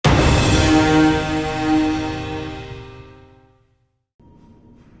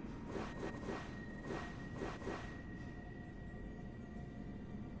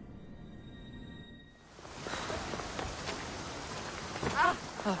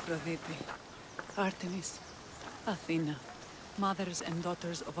Aphrodite, Artemis, Athena, mothers and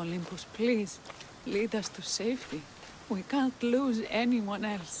daughters of Olympus, please, lead us to safety. We can't lose anyone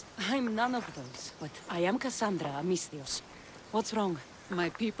else. I'm none of those, but I am Cassandra Amistios. What's wrong? My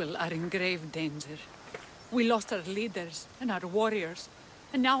people are in grave danger. We lost our leaders and our warriors,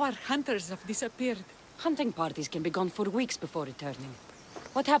 and now our hunters have disappeared. Hunting parties can be gone for weeks before returning.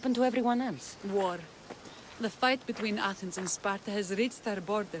 What happened to everyone else? War. The fight between Athens and Sparta has reached our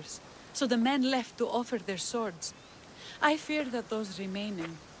borders, so the men left to offer their swords. I fear that those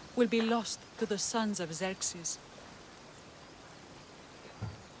remaining will be lost to the sons of Xerxes.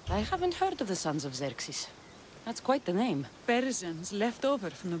 I haven't heard of the Sons of Xerxes. That's quite the name. Persians left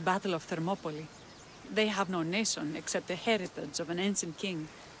over from the Battle of Thermopylae. They have no nation except the heritage of an ancient king,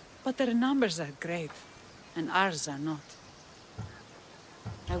 but their numbers are great, and ours are not.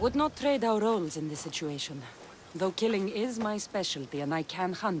 I would not trade our roles in this situation, though killing is my specialty and I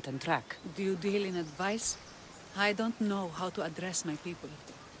can hunt and track. Do you deal in advice? I don't know how to address my people.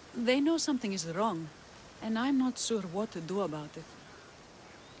 They know something is wrong, and I'm not sure what to do about it.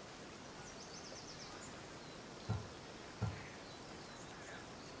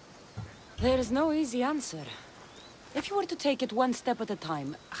 There is no easy answer. If you were to take it one step at a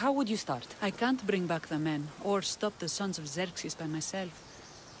time, how would you start? I can't bring back the men, or stop the sons of Xerxes by myself.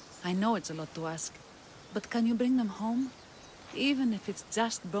 I know it's a lot to ask, but can you bring them home? Even if it's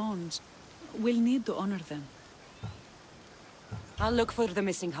just bones, we'll need to honor them. I'll look for the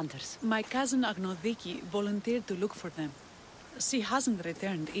missing hunters. My cousin Agnodiki volunteered to look for them. She hasn't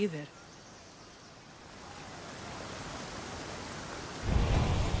returned either.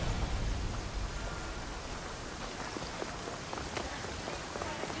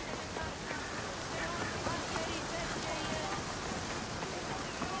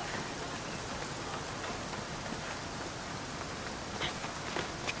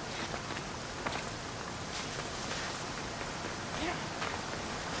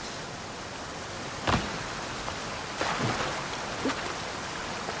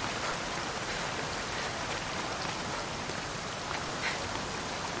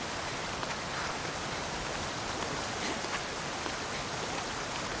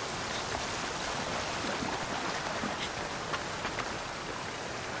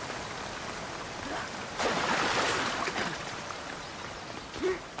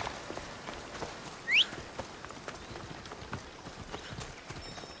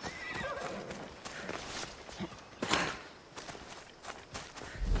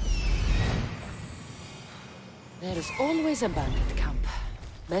 There is always a bandit camp.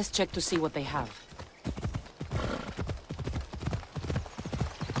 Best check to see what they have.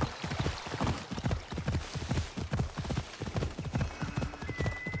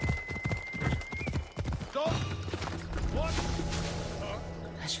 Stop! What?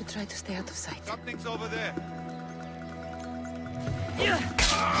 I should try to stay out of sight. Something's over there.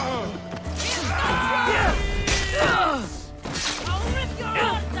 I'll rip your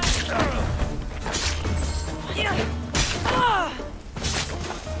heart out!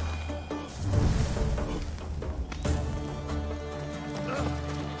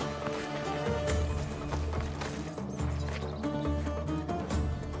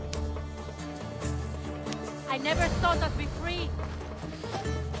 I never thought I'd be free.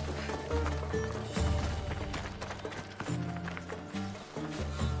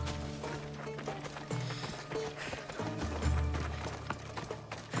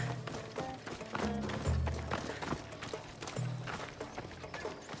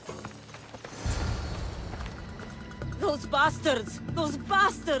 Those bastards! Those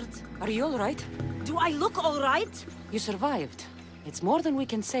bastards! Are you all right? Do I look all right? You survived. It's more than we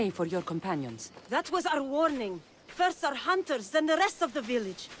can say for your companions. That was our warning. First our hunters, then the rest of the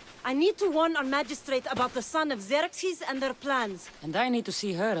village. I need to warn our magistrate about the son of Xerxes and their plans. And I need to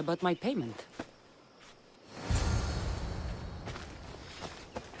see her about my payment.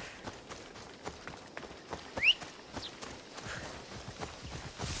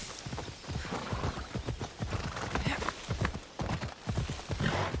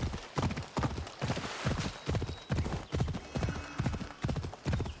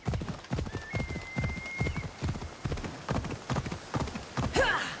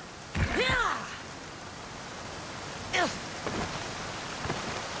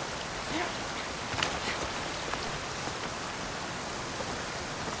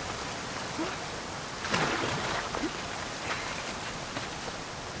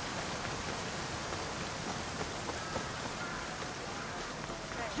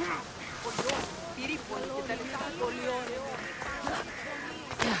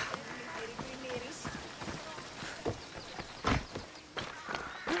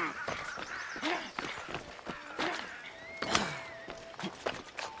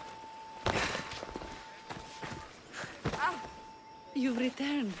 You've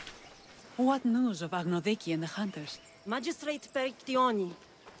returned. What news of Agnodiki and the hunters? Magistrate Perictioni,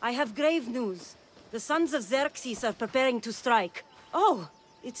 I have grave news. The sons of Xerxes are preparing to strike. Oh,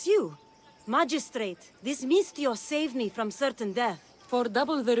 it's you. Magistrate, this Mistio saved me from certain death. For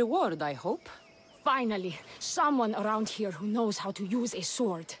double the reward, I hope. Finally, someone around here who knows how to use a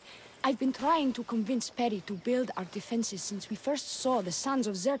sword. I've been trying to convince Perry to build our defenses since we first saw the sons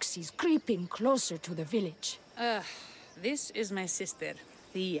of Xerxes creeping closer to the village. This is my sister,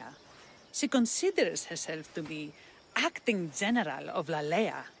 Thea. She considers herself to be acting general of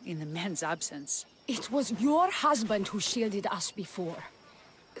Lalaia in the men's absence. It was your husband who shielded us before.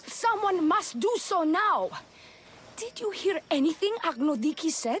 Someone must do so now! Did you hear anything Agnodiki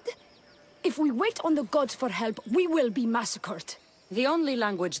said? If we wait on the gods for help, we will be massacred. The only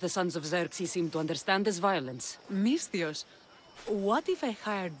language the sons of Xerxes seem to understand is violence. Mistios, what if I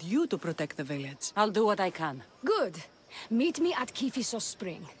hired you to protect the village? I'll do what I can. Good. Meet me at Kiphisos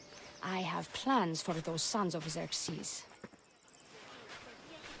Spring. I have plans for those sons of Xerxes.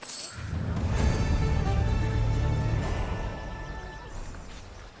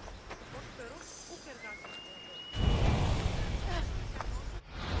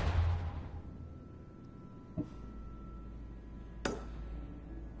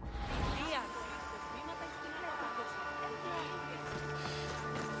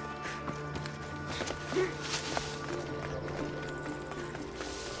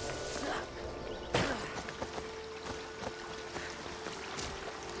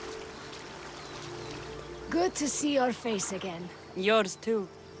 Good to see your face again. Yours too.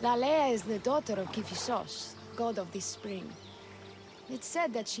 Lalaia is the daughter of Kiphisos, god of this spring. It's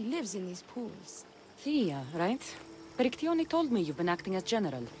said that she lives in these pools. Thea, right? Perictioni told me you've been acting as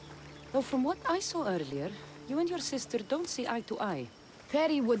general. Though from what I saw earlier, you and your sister don't see eye to eye.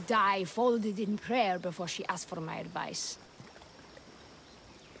 Perry would die folded in prayer before she asked for my advice.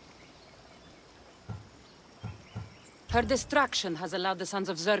 Her distraction has allowed the sons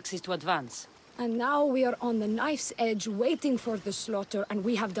of Xerxes to advance. And now we are on the knife's edge waiting for the slaughter, and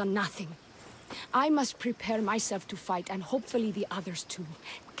we have done nothing. I must prepare myself to fight, and hopefully the others too.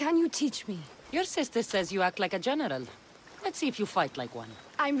 Can you teach me? Your sister says you act like a general. Let's see if you fight like one.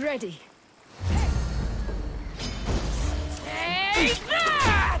 I'm ready. Take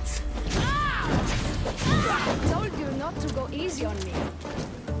that! I told you not to go easy on me.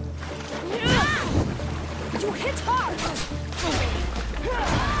 You hit hard!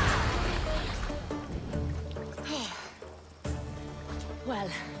 Well,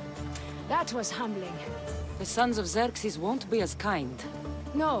 that was humbling. The sons of Xerxes won't be as kind.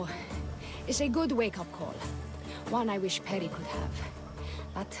 No, it's a good wake-up call. One I wish Perry could have.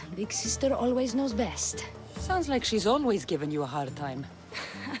 But Big Sister always knows best. Sounds like she's always given you a hard time.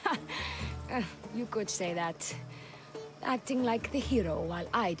 You could say that. Acting like the hero while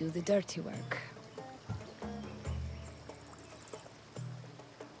I do the dirty work.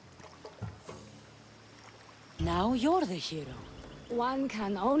 Now you're the hero. One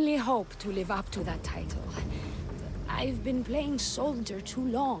can only hope to live up to that title. I've been playing soldier too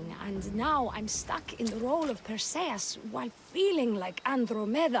long, and now I'm stuck in the role of Perseus while feeling like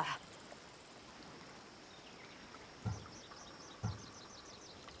Andromeda.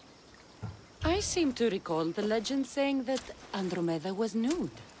 I seem to recall the legend saying that Andromeda was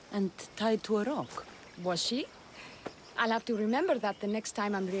nude and tied to a rock. Was she? I'll have to remember that the next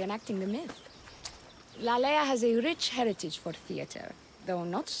time I'm reenacting the myth. Lalaia has a rich heritage for theater, though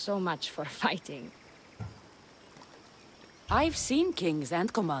not so much for fighting. I've seen kings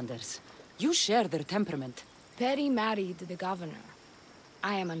and commanders. You share their temperament. Perry married the governor.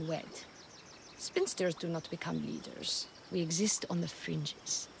 I am unwed. Spinsters do not become leaders. We exist on the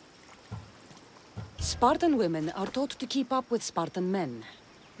fringes. Spartan women are taught to keep up with Spartan men.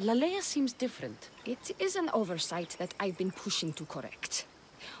 Lalaia seems different. It is an oversight that I've been pushing to correct.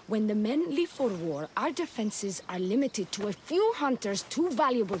 When the men leave for war, our defenses are limited to a few hunters too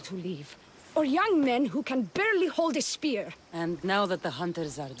valuable to leave. Or young men who can barely hold a spear. And now that the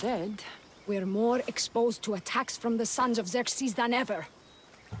hunters are dead... We're more exposed to attacks from the sons of Xerxes than ever.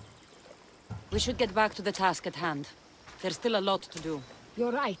 We should get back to the task at hand. There's still a lot to do.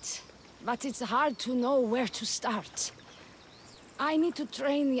 You're right, but it's hard to know where to start. I need to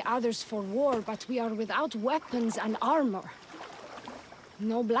train the others for war, but we are without weapons and armor.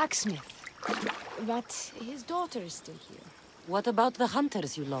 No blacksmith. But his daughter is still here. What about the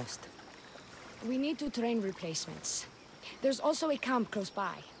hunters you lost? We need to train replacements. There's also a camp close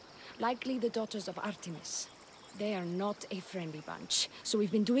by. Likely the daughters of Artemis. They are not a friendly bunch, so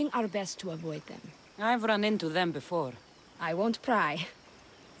we've been doing our best to avoid them. I've run into them before. I won't pry.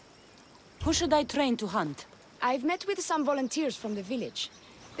 Who should I train to hunt? I've met with some volunteers from the village.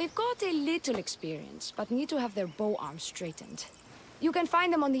 They've got a little experience, but need to have their bow arms straightened. You can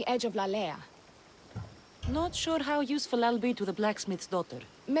find them on the edge of Lalaia. Not sure how useful I'll be to the blacksmith's daughter.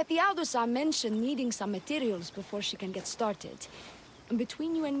 Methiadusa mentioned needing some materials before she can get started.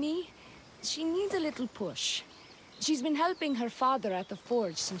 Between you and me, she needs a little push. She's been helping her father at the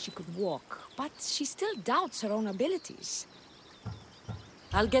forge since she could walk, but she still doubts her own abilities.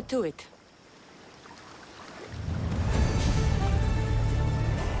 I'll get to it.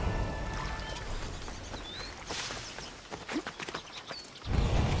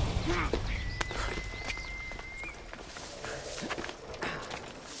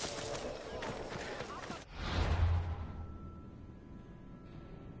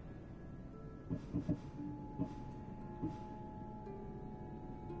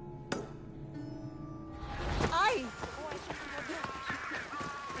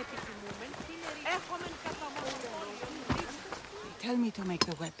 Tell me to make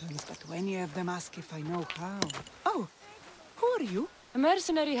the weapons, but when you have them, ask if I know how. Oh, who are you? A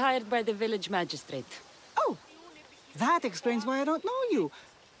mercenary hired by the village magistrate. Oh, that explains why I don't know you.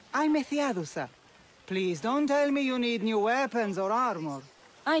 I'm Methiadusa. Please don't tell me you need new weapons or armor.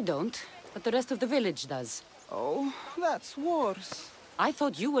 I don't, but the rest of the village does. Oh, that's worse. I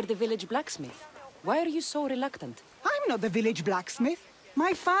thought you were the village blacksmith. Why are you so reluctant? I'm not the village blacksmith.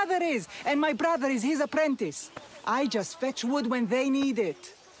 My father is, and my brother is his apprentice. I just fetch wood when they need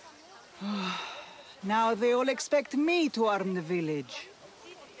it. Now they all expect me to arm the village.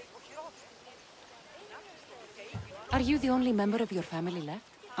 Are you the only member of your family left?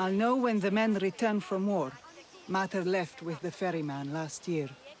 I'll know when the men return from war. Mater left with the ferryman last year.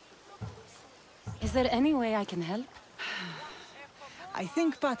 Is there any way I can help? I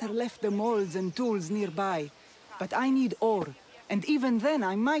think Pater left the molds and tools nearby, but I need ore, and even then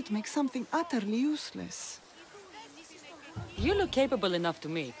I might make something utterly useless. You look capable enough to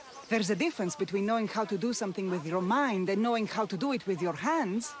me. There's a difference between knowing how to do something with your mind and knowing how to do it with your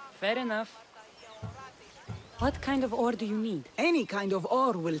hands. Fair enough. What kind of ore do you need? Any kind of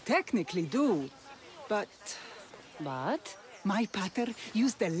ore will technically do, but... But? My pater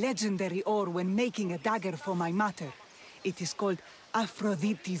used the legendary ore when making a dagger for my mater. It is called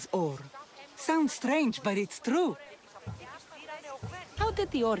Aphrodite's ore. Sounds strange, but it's true. How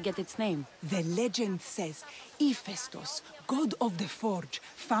did the ore get its name? The legend says Hephaestus, god of the forge,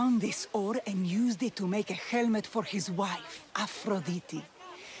 found this ore and used it to make a helmet for his wife, Aphrodite.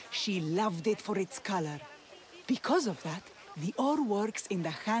 She loved it for its color. Because of that, the ore works in the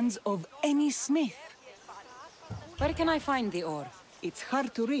hands of any smith. Where can I find the ore? It's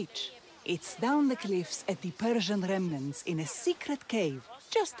hard to reach. It's down the cliffs at the Persian remnants in a secret cave,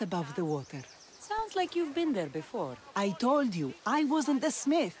 just above the water. Sounds like you've been there before. I told you, I wasn't a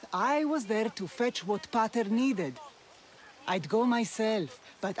smith. I was there to fetch what Pater needed. I'd go myself,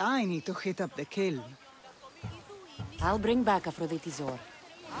 but I need to hit up the kiln. I'll bring back Aphrodite's ore.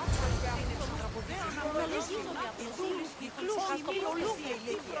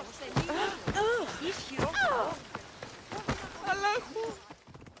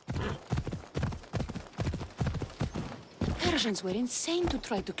 Persians were insane to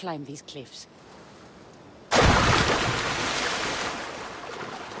try to climb these cliffs.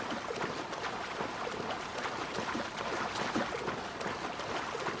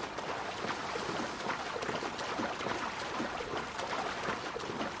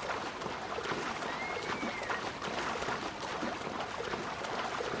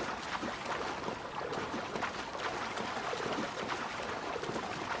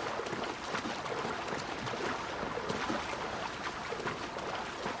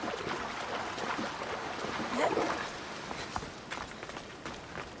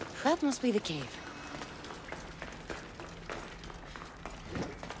 That must be the cave.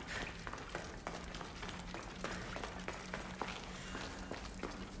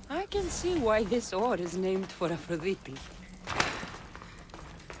 I can see why this ore is named for Aphrodite.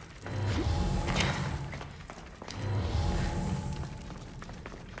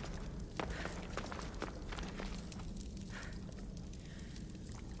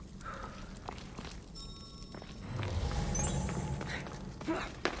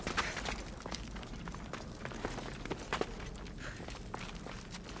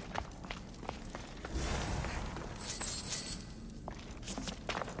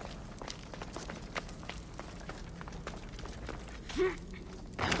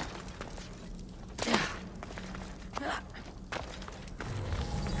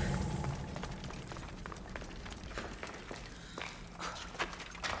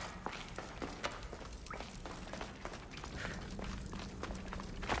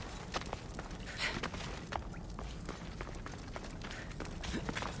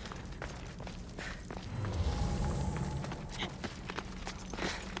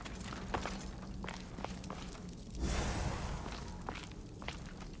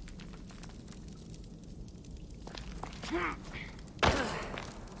 That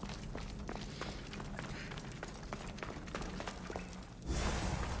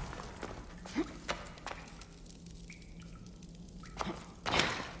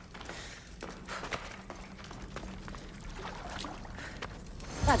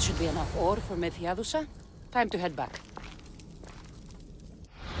should be enough ore for Methiadusa. Time to head back.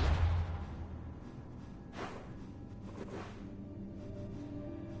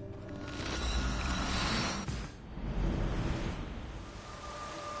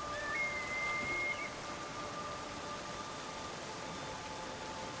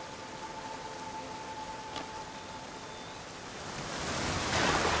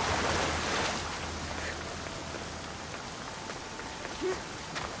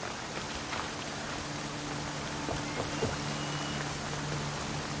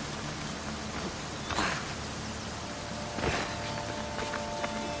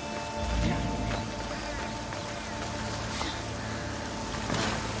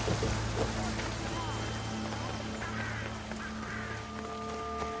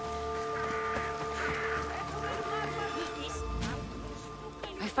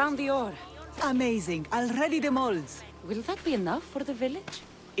 I found the ore. Amazing. I'll ready the molds. Will that be enough for the village?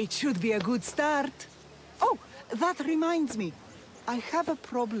 It should be a good start. Oh, that reminds me. I have a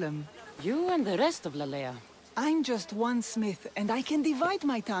problem. You and the rest of Lalaia. I'm just one smith, and I can divide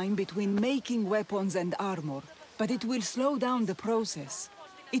my time between making weapons and armor, but it will slow down the process.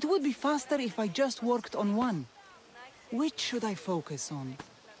 It would be faster if I just worked on one. Which should I focus on?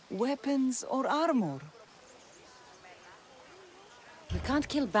 Weapons or armor? We can't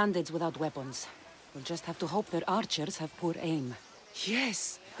kill bandits without weapons. We'll just have to hope their archers have poor aim.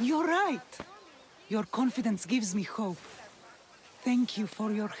 Yes, you're right. Your confidence gives me hope. Thank you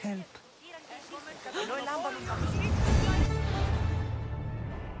for your help.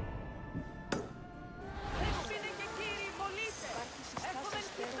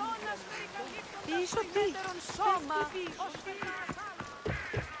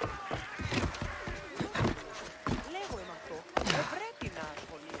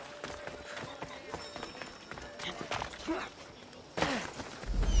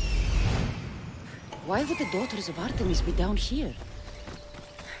 Why would the daughters of Artemis be down here?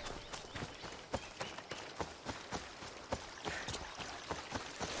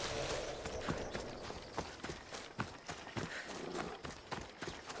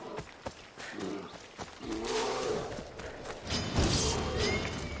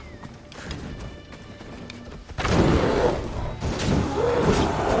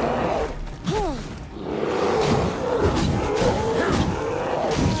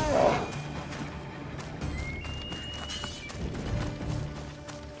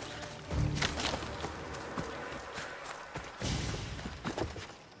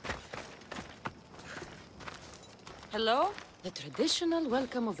 Hello? The traditional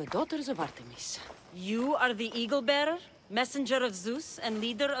welcome of the daughters of Artemis. You are the Eagle Bearer, messenger of Zeus, and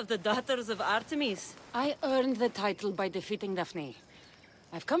leader of the daughters of Artemis. I earned the title by defeating Daphne.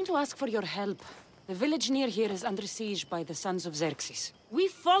 I've come to ask for your help. The village near here is under siege by the sons of Xerxes. We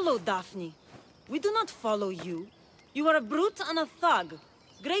follow Daphne. We do not follow you. You are a brute and a thug.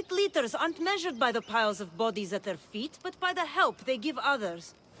 Great leaders aren't measured by the piles of bodies at their feet, but by the help they give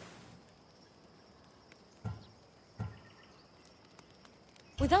others.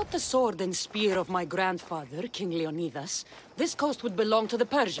 Without the sword and spear of my grandfather, King Leonidas, this coast would belong to the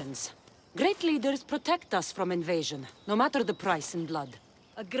Persians. Great leaders protect us from invasion, no matter the price in blood.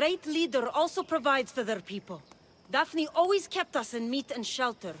 A great leader also provides for their people. Daphne always kept us in meat and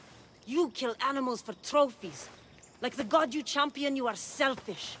shelter. You kill animals for trophies. Like the god you champion, you are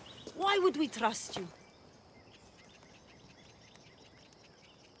selfish. Why would we trust you?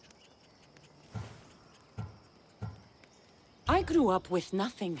 I grew up with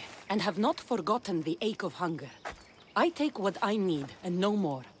nothing, and have not forgotten the ache of hunger. I take what I need, and no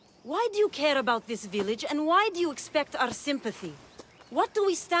more. Why do you care about this village, and why do you expect our sympathy? What do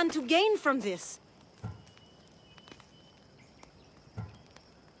we stand to gain from this?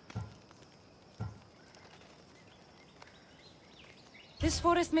 This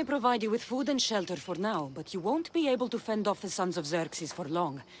forest may provide you with food and shelter for now, but you won't be able to fend off the sons of Xerxes for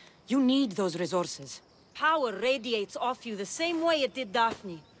long. You need those resources. Power radiates off you the same way it did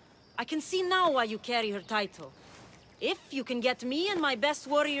Daphne. I can see now why you carry her title. If you can get me and my best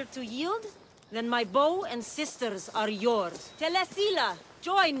warrior to yield, then my bow and sisters are yours. Telesila,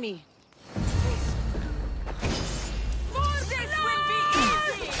 join me. This will be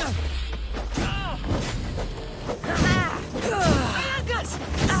easy! Argus!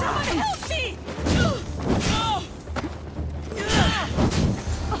 Someone help me!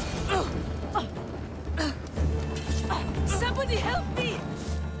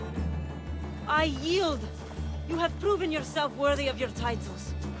 yourself worthy of your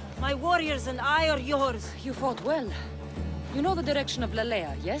titles. My warriors and I are yours. You fought well. You know the direction of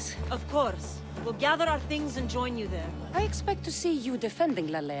Lalaia, yes? Of course. We'll gather our things and join you there. I expect to see you defending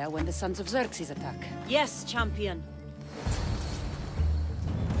Lalaia when the Sons of Xerxes attack. Yes, champion.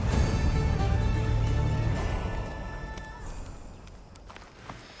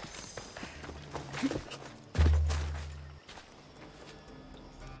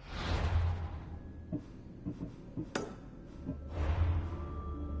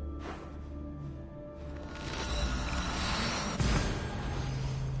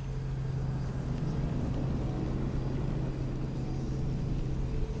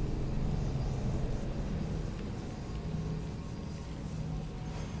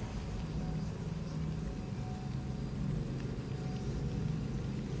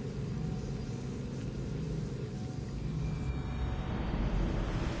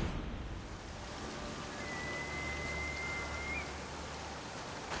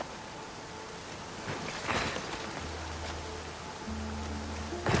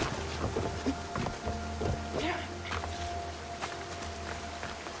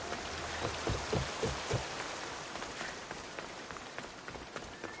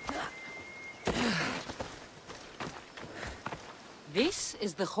 This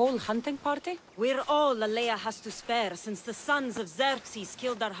is the whole hunting party? We're all Lalaia has to spare since the sons of Xerxes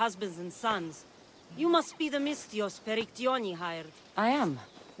killed our husbands and sons. You must be the Mystios Perictioni hired. I am.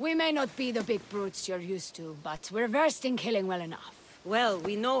 We may not be the big brutes you're used to, but we're versed in killing well enough. Well,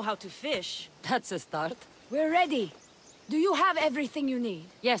 we know how to fish. That's a start. We're ready. Do you have everything you need?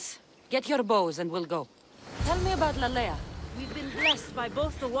 Yes. Get your bows and we'll go. Tell me about Lalaia. We've been blessed by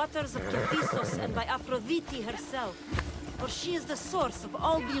both the waters of Kephissos and by Aphrodite herself. For she is the source of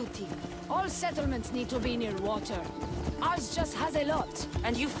all beauty. All settlements need to be near water. Ours just has a lot.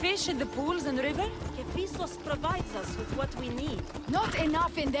 And you fish in the pools and river? Kephissos provides us with what we need. Not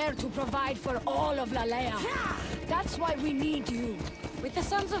enough in there to provide for all of Lalaia. That's why we need you. With the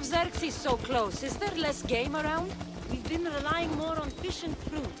Sons of Xerxes so close, is there less game around? We've been relying more on fish and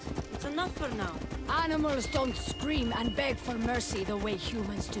fruit. It's enough for now. Animals don't scream and beg for mercy the way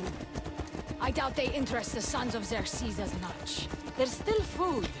humans do. I doubt they interest the Sons of Xerxes as much. There's still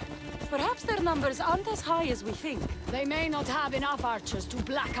food. Perhaps their numbers aren't as high as we think. They may not have enough archers to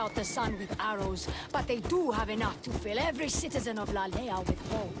black out the sun with arrows, but they do have enough to fill every citizen of Lalaia with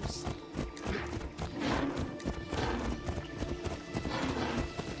holes.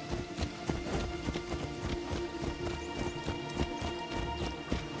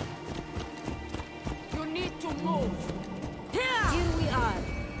 You need to move. Here we are.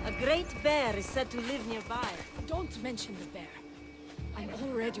 A great bear is said to live nearby. Don't mention the bear. I'm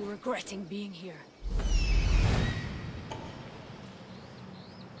already regretting being here.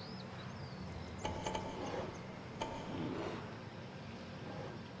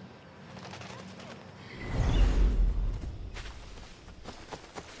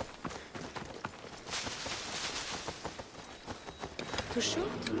 To shoot,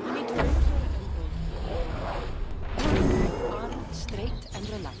 you need to enter arm straight and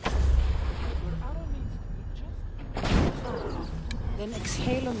relaxed. Then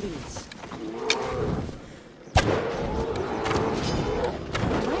exhale on release. Try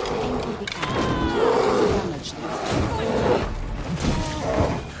to aim for the arm. Damage this.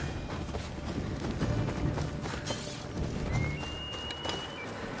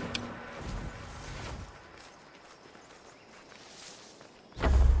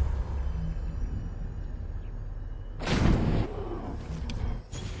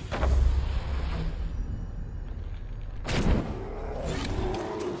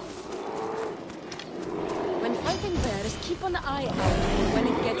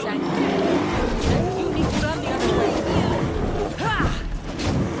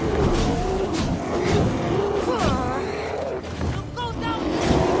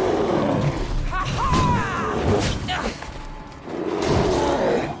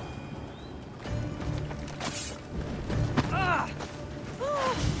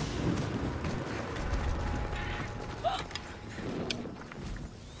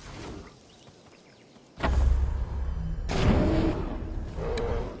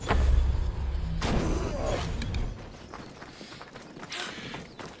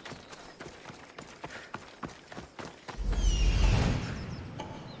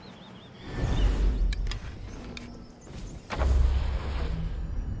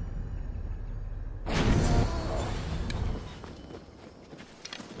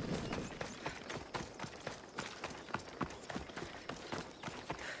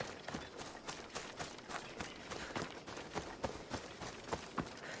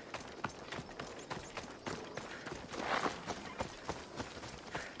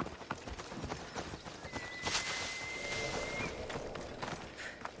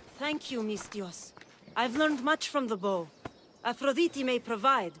 Thank you, Mistios. I've learned much from the bow. Aphrodite may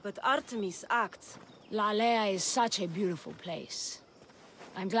provide, but Artemis acts. Lalaia is such a beautiful place.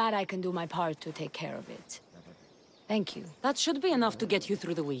 I'm glad I can do my part to take care of it. Thank you. That should be enough to get you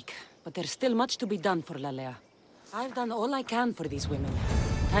through the week. But there's still much to be done for Lalaia. I've done all I can for these women.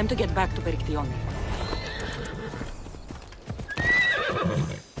 Time to get back to Perictione.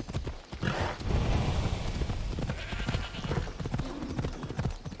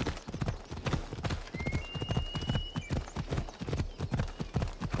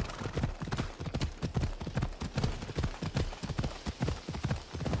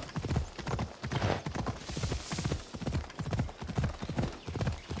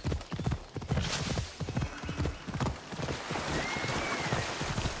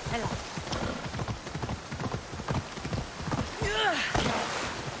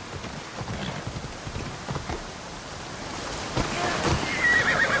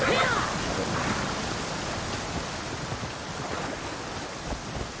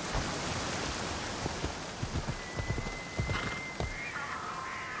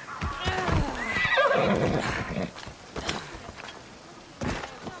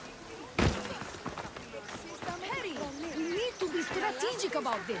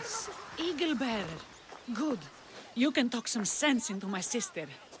 About this. Eagle Bearer. Good. You can talk some sense into my sister.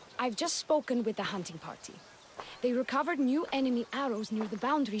 I've just spoken with the hunting party. They recovered new enemy arrows near the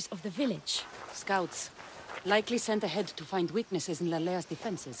boundaries of the village. Scouts. Likely sent ahead to find weaknesses in Lalaia's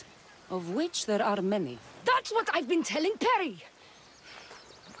defenses. Of which there are many. That's what I've been telling Perry!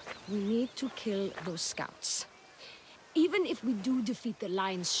 We need to kill those scouts. Even if we do defeat the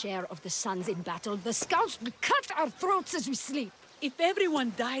lion's share of the Suns in battle, the scouts will cut our throats as we sleep. If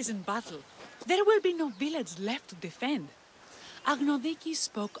everyone dies in battle, there will be no village left to defend. Agnodiki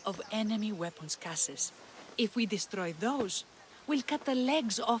spoke of enemy weapons caches. If we destroy those, we'll cut the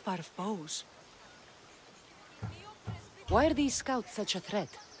legs off our foes. Why are these scouts such a threat?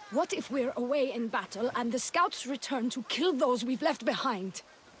 What if we're away in battle and the scouts return to kill those we've left behind?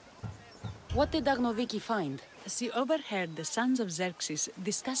 What did Agnodiki find? She overheard the sons of Xerxes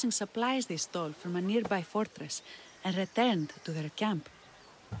discussing supplies they stole from a nearby fortress and returned to their camp.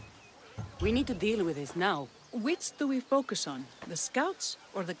 We need to deal with this now. Which do we focus on, the scouts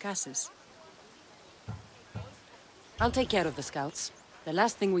or the caches? I'll take care of the scouts. The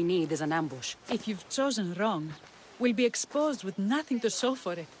last thing we need is an ambush. If you've chosen wrong, we'll be exposed with nothing to show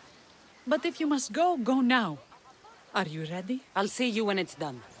for it. But if you must go, go now. Are you ready? I'll see you when it's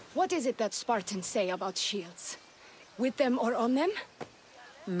done. What is it that Spartans say about shields? With them or on them?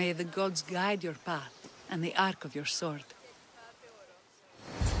 May the gods guide your path and the arc of your sword.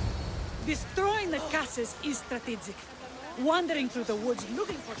 Destroying the caches is strategic. Wandering through the woods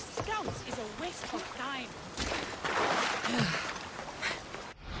looking for scouts is a waste of time.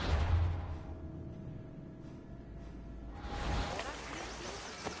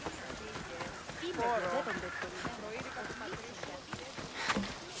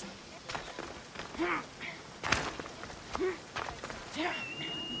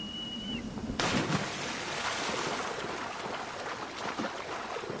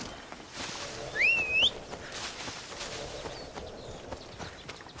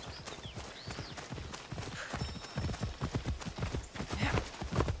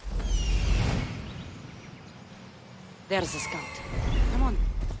 There's a scout. Come on.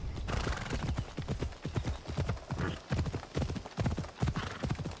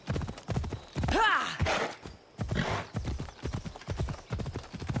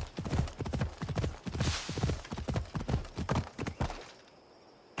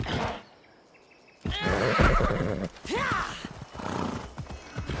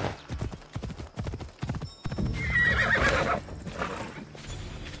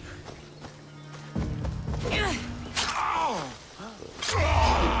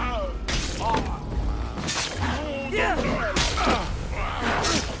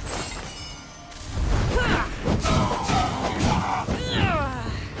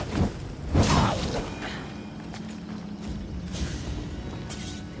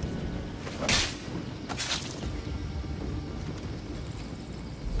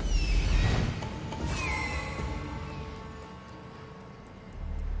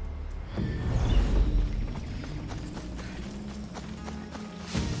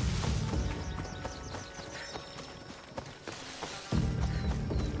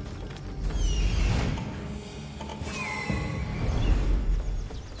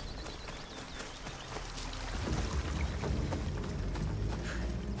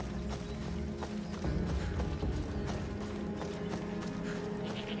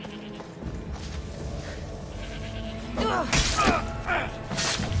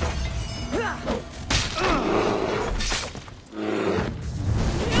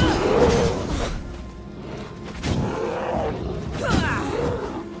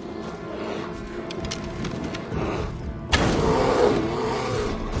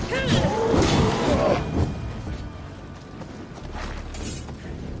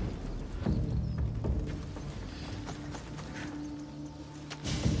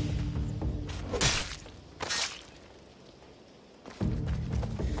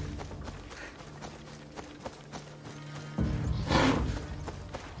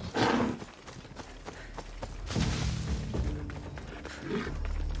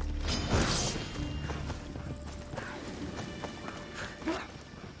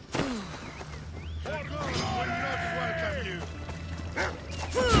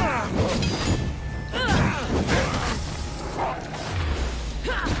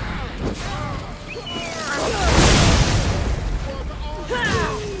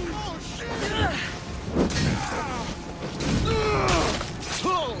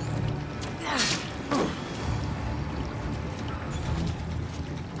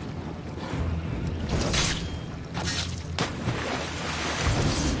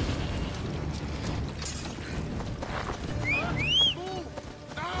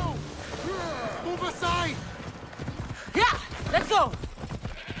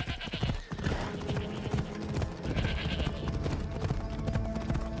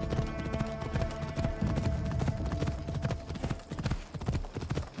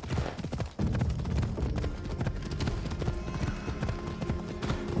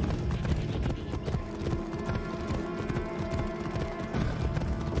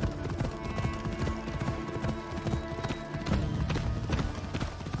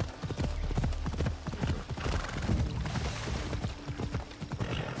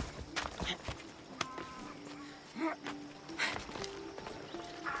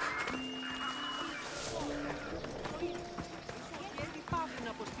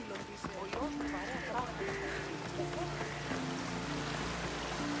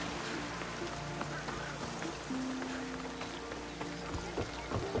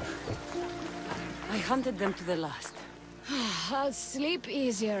 hunted them to the last. I'll sleep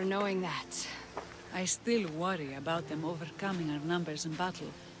easier knowing that. I still worry about them overcoming our numbers in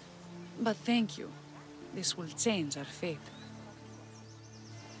battle. But thank you. This will change our fate.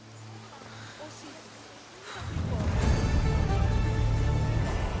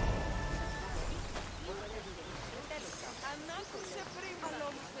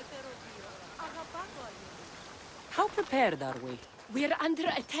 How prepared are we? We're under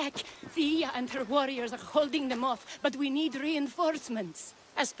attack. Thea and her warriors are holding them off, but we need reinforcements.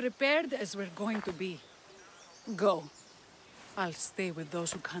 As prepared as we're going to be. Go. I'll stay with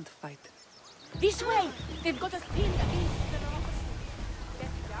those who can't fight. This way! They've got us pinned against the rocks.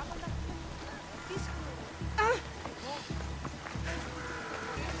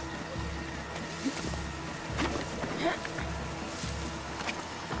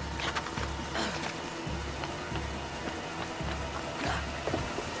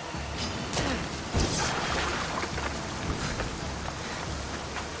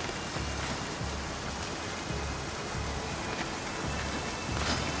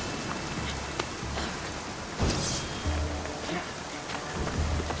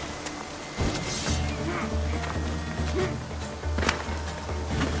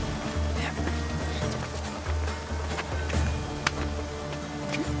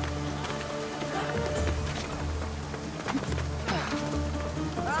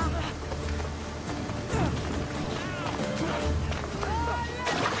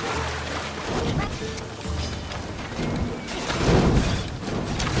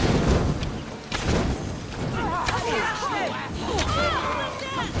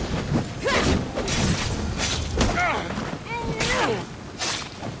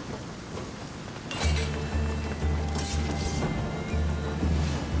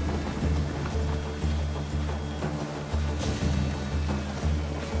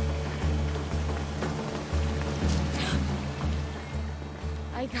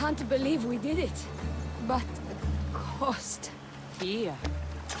 I can't believe we did it. But the cost. Thea,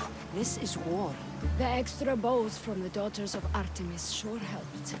 this is war. The extra bows from the daughters of Artemis sure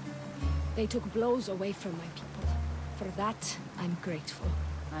helped. They took blows away from my people. For that, I'm grateful.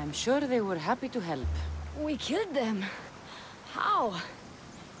 I'm sure they were happy to help. We killed them. How?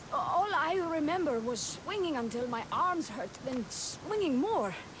 All I remember was swinging until my arms hurt, then swinging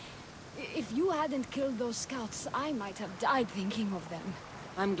more. If you hadn't killed those scouts, I might have died thinking of them.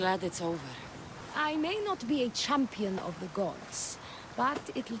 I'm glad it's over. I may not be a champion of the gods, but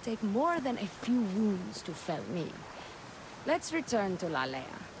it'll take more than a few wounds to fell me. Let's return to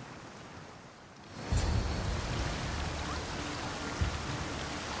Lalaia.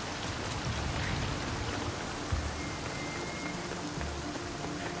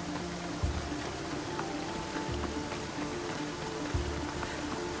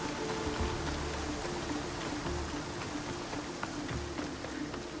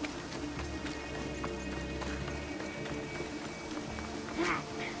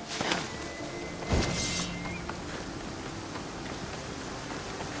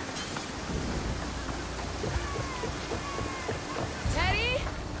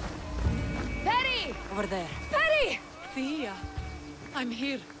 Over there. Perry! Thea, I'm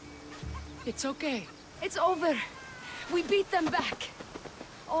here. It's okay. It's over. We beat them back.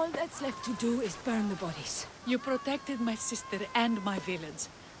 All that's left to do is burn the bodies. You protected my sister and my village.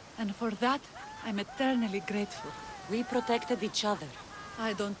 And for that, I'm eternally grateful. We protected each other.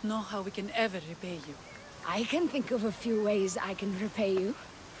 I don't know how we can ever repay you. I can think of a few ways I can repay you.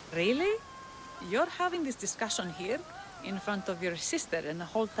 Really? You're having this discussion here? In front of your sister and the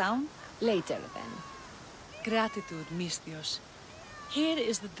whole town? Later, then. Gratitude, Misthios. Here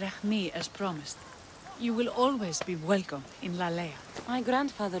is the drachmi as promised. You will always be welcome in Lalaia. My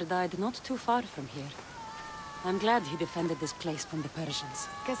grandfather died not too far from here. I'm glad he defended this place from the Persians.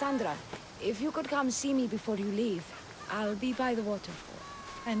 Cassandra, if you could come see me before you leave, I'll be by the waterfall.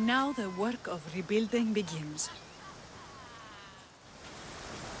 And now the work of rebuilding begins.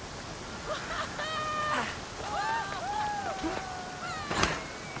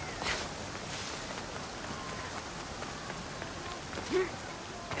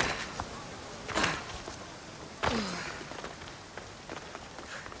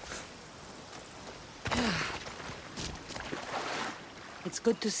 It's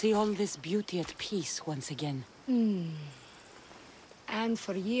good to see all this beauty at peace once again. And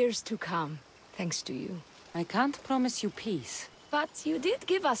for years to come, thanks to you. I can't promise you peace. But you did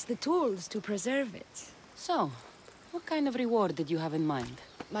give us the tools to preserve it. So, what kind of reward did you have in mind?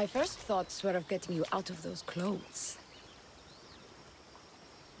 My first thoughts were of getting you out of those clothes.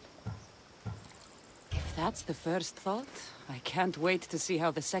 If That's the first thought. I can't wait to see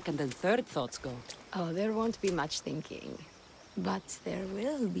how the second and third thoughts go. Oh, there won't be much thinking. But there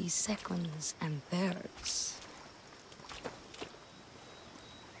will be seconds and thirds.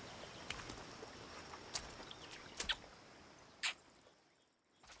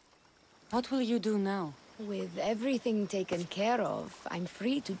 What will you do now? With everything taken care of, I'm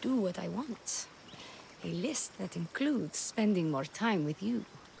free to do what I want. A list that includes spending more time with you.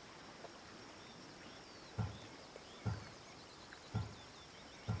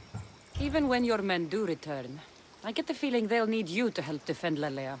 Even when your men do return, I get the feeling they'll need you to help defend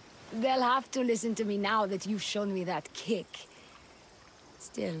Lalaia. They'll have to listen to me now that you've shown me that kick.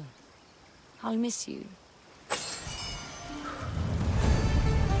 Still, I'll miss you.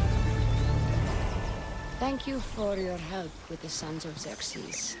 Thank you for your help with the Sons of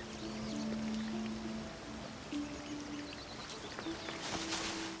Xerxes.